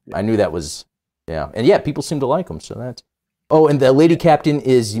 thank you. Yeah. I knew that was, and people seem to like him, so that's. Oh, and the lady captain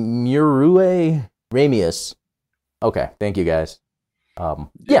is Murue Ramius. Okay, thank you guys.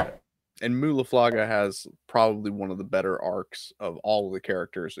 Yeah. And Mula Flaga has probably one of the better arcs of all of the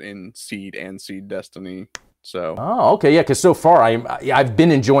characters in Seed and Seed Destiny. So. Oh, okay, yeah. Because so far, I've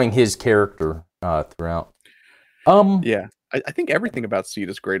been enjoying his character throughout. Yeah, I think everything about Seed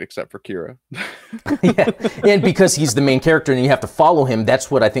is great except for Kira. Yeah, and because he's the main character and you have to follow him,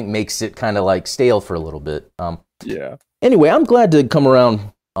 that's what I think makes it kind of like stale for a little bit. Yeah. Anyway, I'm glad to come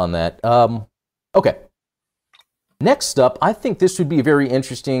around on that. Okay. Next up, I think this would be a very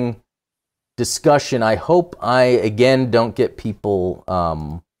interesting discussion. I hope I, again, don't get people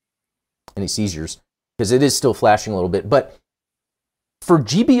any seizures, because it is still flashing a little bit. But for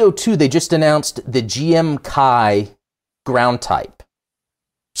GBO2, they just announced the GM Kai ground type.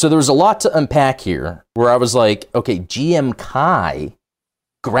 So there was a lot to unpack here where I was like, okay, GM Kai,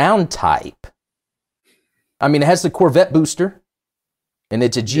 ground type. I mean, it has the Corvette booster, and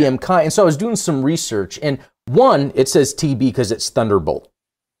it's a GM Kai. And so I was doing some research, and one, it says TB because it's Thunderbolt.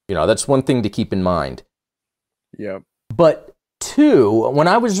 You know, that's one thing to keep in mind. Yeah. But two, when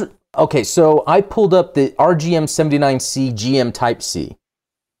I was, okay, so I pulled up the RGM-79C GM Type C.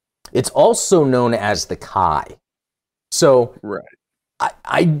 It's also known as the Kai. So right.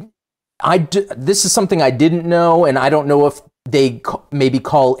 This is something I didn't know, and I don't know if they maybe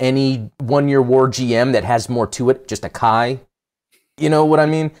call any one-year war GM that has more to it just a Kai. You know what I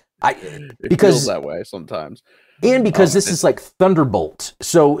mean? It feels that way sometimes. And because this is like Thunderbolt.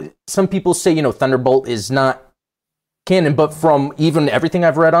 So some people say, you know, Thunderbolt is not canon, but from even everything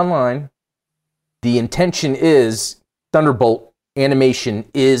I've read online, the intention is Thunderbolt animation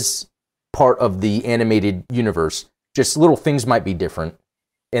is part of the animated universe. Just little things might be different.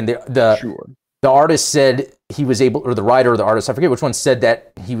 And the artist said he was able, or the writer or the artist, I forget which one, said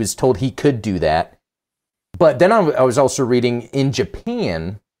that he was told he could do that. But then I was also reading in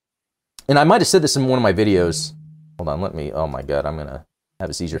Japan, and I might have said this in one of my videos. Hold on, oh my God, I'm going to have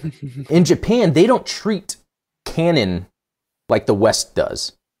a seizure. In Japan, they don't treat canon like the West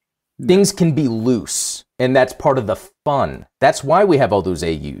does. Things can be loose, and that's part of the fun. That's why we have all those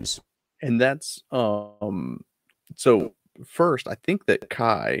AUs. And that's, so first, I think that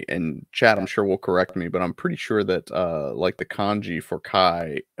Kai, and Chad, I'm sure will correct me, but I'm pretty sure that like the kanji for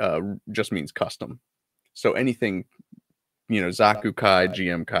Kai just means custom. So anything, you know, Zaku Kai,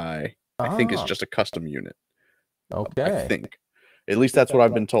 GM Kai, I think is just a custom unit. Okay. I think. At least that's what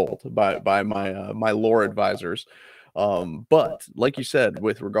I've been told by my my lore advisors. But like you said,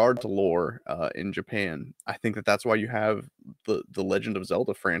 with regard to lore in Japan, I think that's why you have the Legend of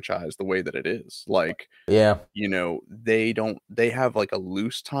Zelda franchise the way that it is. Like, yeah, you know, they have like a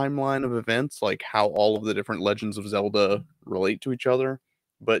loose timeline of events, like how all of the different Legends of Zelda relate to each other.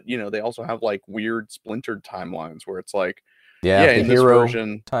 But, you know, they also have like weird splintered timelines where it's like, in this hero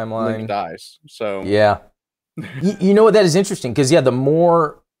version, timeline Link dies. So yeah, you know what, that is interesting because the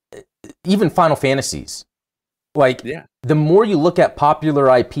more, even Final Fantasies, like the more you look at popular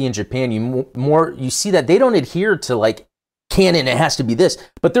IP in Japan, you see that they don't adhere to like canon. It has to be this,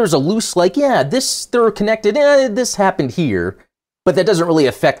 but there's a loose like they're connected. This happened here, but that doesn't really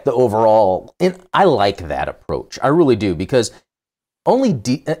affect the overall. And I like that approach. I really do because only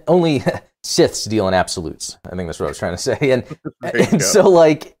Siths deal in absolutes. I think that's what I was trying to say. And so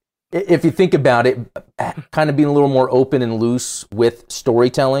like, if you think about it, kind of being a little more open and loose with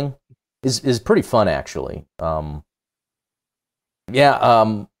storytelling is pretty fun, actually. Okay,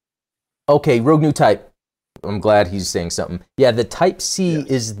 Rogue New Type. I'm glad he's saying something. Yeah, the Type C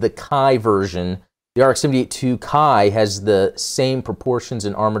is the Kai version. The RX-78-2 Kai has the same proportions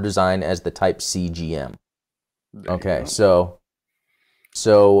and armor design as the Type C GM. Okay, so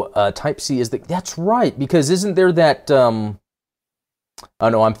Type C is that's right, because isn't there that, oh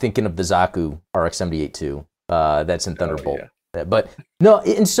no, I'm thinking of the Zaku RX-78-2, that's in Thunderbolt. But no,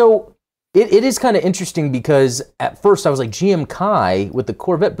 and so it is kind of interesting because at first I was like, GM Kai with the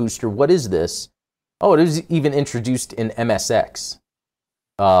Corvette booster, what is this? Oh, it was even introduced in MSX.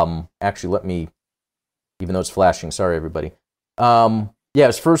 Actually, let me, even though it's flashing, sorry everybody. It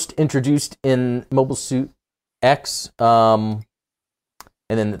was first introduced in Mobile Suit X, and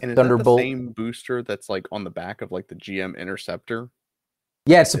then Thunderbolt. Is that the same booster that's like on the back of like the GM Interceptor?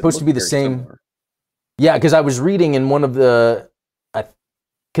 Yeah, it's supposed to be the same. Similar. Yeah, because I was reading in one of the,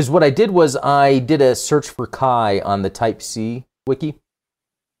 because what I did was I did a search for Kai on the Type C wiki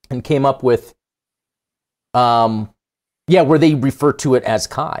and came up with, where they refer to it as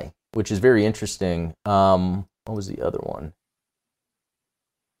Kai, which is very interesting. What was the other one?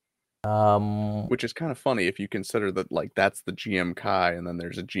 Which is kind of funny if you consider that like that's the GM Kai and then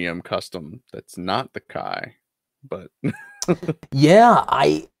there's a GM Custom that's not the Kai, but yeah,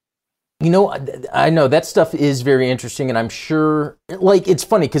 I know that stuff is very interesting, and I'm sure like it's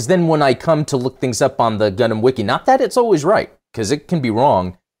funny because then when I come to look things up on the Gundam wiki, not that it's always right because it can be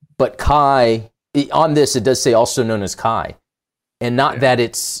wrong, but Kai on this it does say also known as Kai, and not that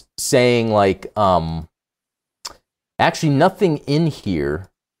it's saying like actually nothing in here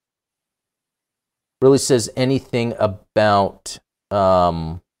really says anything about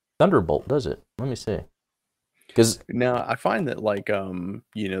Thunderbolt, does it? Let me see. Because now I find that like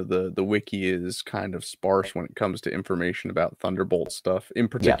the wiki is kind of sparse when it comes to information about Thunderbolt stuff, in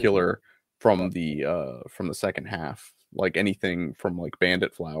particular from the second half, like anything from like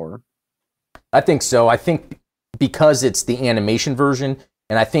Bandit Flower. I think so. I think because it's the animation version,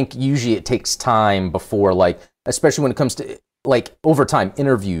 and I think usually it takes time before like especially when it comes to like over time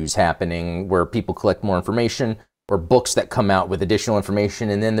interviews happening where people collect more information, or books that come out with additional information,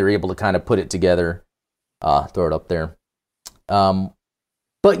 and then they're able to kind of put it together, throw it up there.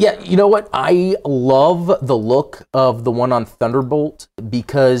 But yeah, you know what? I love the look of the one on Thunderbolt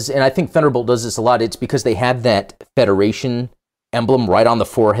because, and I think Thunderbolt does this a lot, it's because they have that Federation emblem right on the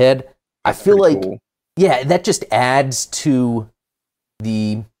forehead. I feel like, cool. Yeah, that just adds to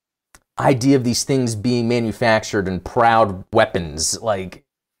the idea of these things being manufactured and proud weapons. Like,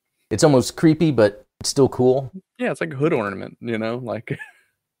 it's almost creepy, but it's still cool. Yeah, it's like a hood ornament, you know? Like,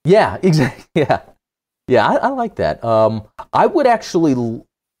 yeah, exactly. Yeah. Yeah, I like that. I would actually,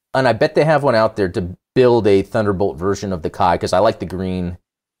 and I bet they have one out there, to build a Thunderbolt version of the Kai, because I like the green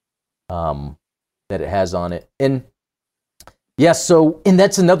that it has on it. And yeah, so, and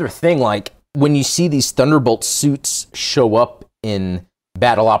that's another thing, like, when you see these Thunderbolt suits show up in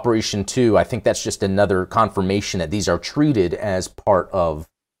Battle Operation 2, I think that's just another confirmation that these are treated as part of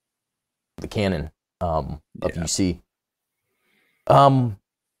the canon of UC.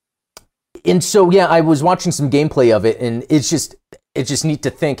 And so, yeah, I was watching some gameplay of it, and it's just neat to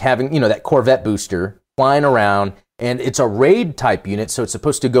think having, you know, that Corvette booster flying around, and it's a raid type unit, so it's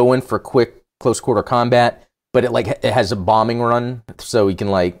supposed to go in for quick close quarter combat, but it has a bombing run, so you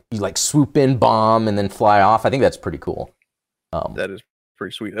can swoop in, bomb, and then fly off. I think that's pretty cool. That is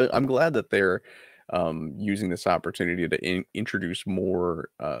pretty sweet. I'm glad that they're using this opportunity to introduce more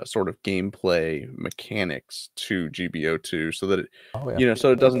sort of gameplay mechanics to GBO2, so that it,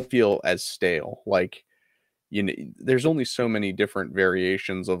 so it doesn't feel as stale. Like, you know, there's only so many different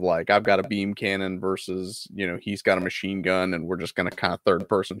variations of, like, I've got a beam cannon versus, you know, he's got a machine gun, and we're just going to kind of third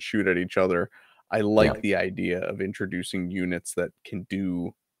person shoot at each other. I like the idea of introducing units that can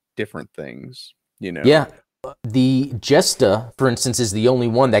do different things, you know? Yeah. The Jesta, for instance, is the only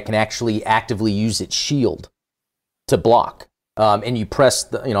one that can actually actively use its shield to block. And you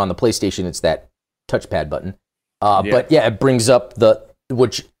press on the PlayStation, it's that touchpad button. But yeah, it brings up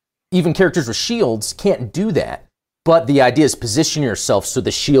which even characters with shields can't do that. But the idea is position yourself so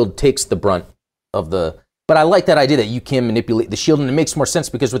the shield takes the brunt of the. But I like that idea that you can manipulate the shield, and it makes more sense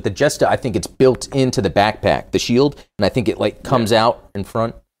because with the Jesta, I think it's built into the backpack, the shield, and I think it comes out in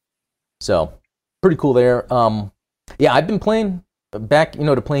front. So pretty cool there. Yeah, I've been playing back,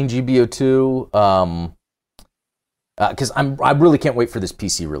 to playing GBO2. Because I really can't wait for this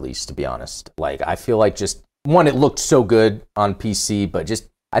PC release, to be honest. Like, I feel like just one, it looked so good on PC, but just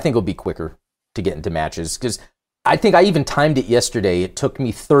I think it'll be quicker to get into matches. Because I think I even timed it yesterday. It took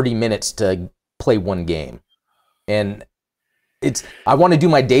me 30 minutes to play one game, and I want to do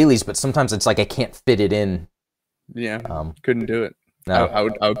my dailies, but sometimes it's like I can't fit it in. Yeah, couldn't do it. No. I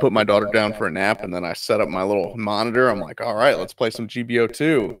would put my daughter down for a nap, and then I set up my little monitor. I'm like, all right, let's play some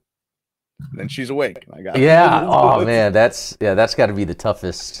GBO2. And then she's awake. And I got Oh man, that's got to be the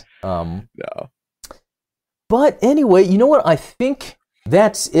toughest. No. But anyway, you know what? I think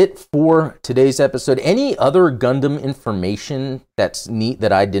that's it for today's episode. Any other Gundam information that's neat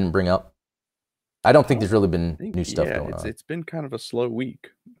that I didn't bring up? I don't think there's really been new stuff going on. It's been kind of a slow week.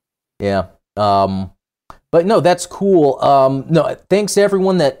 Yeah. But no, that's cool. No, thanks to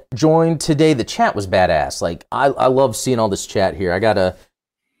everyone that joined today. The chat was badass. Like, I love seeing all this chat here. I gotta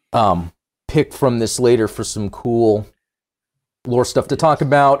pick from this later for some cool lore stuff to talk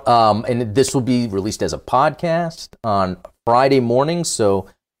about. And this will be released as a podcast on Friday morning. So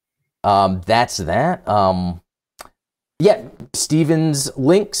that's that. Yeah, Steven's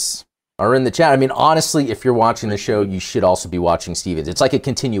links are in the chat. I mean, honestly, if you're watching the show, you should also be watching Steven's. It's like a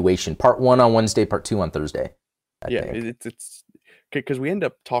continuation. Part 1 on Wednesday, part 2 on Thursday. It's because we end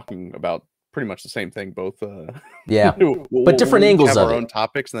up talking about pretty much the same thing, both. But different angles have of our it. own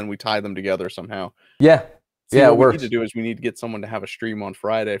topics, and then we tie them together somehow. Yeah. What it works. We need to do is we need to get someone to have a stream on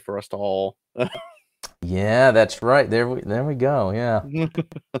Friday for us to all. Yeah, that's right. There we go. Yeah.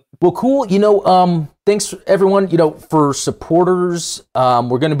 Well, cool. Thanks everyone. For supporters,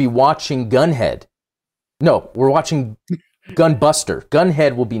 we're going to be watching Gunhead. No, we're watching Gunbuster.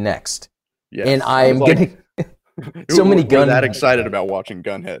 Gunhead will be next. Yes. And I am getting so many We're that excited about watching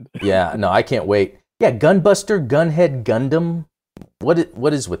Gunhead. Yeah, no, I can't wait. Yeah, Gunbuster, Gunhead, Gundam.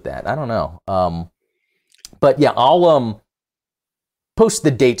 What is with that? I don't know. But yeah, I'll post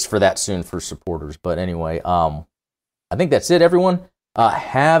the dates for that soon for supporters. But anyway, I think that's it, everyone.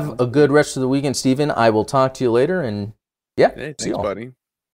 Have a good rest of the weekend, Steven. I will talk to you later, and yeah, hey, see y'all. Thanks, buddy.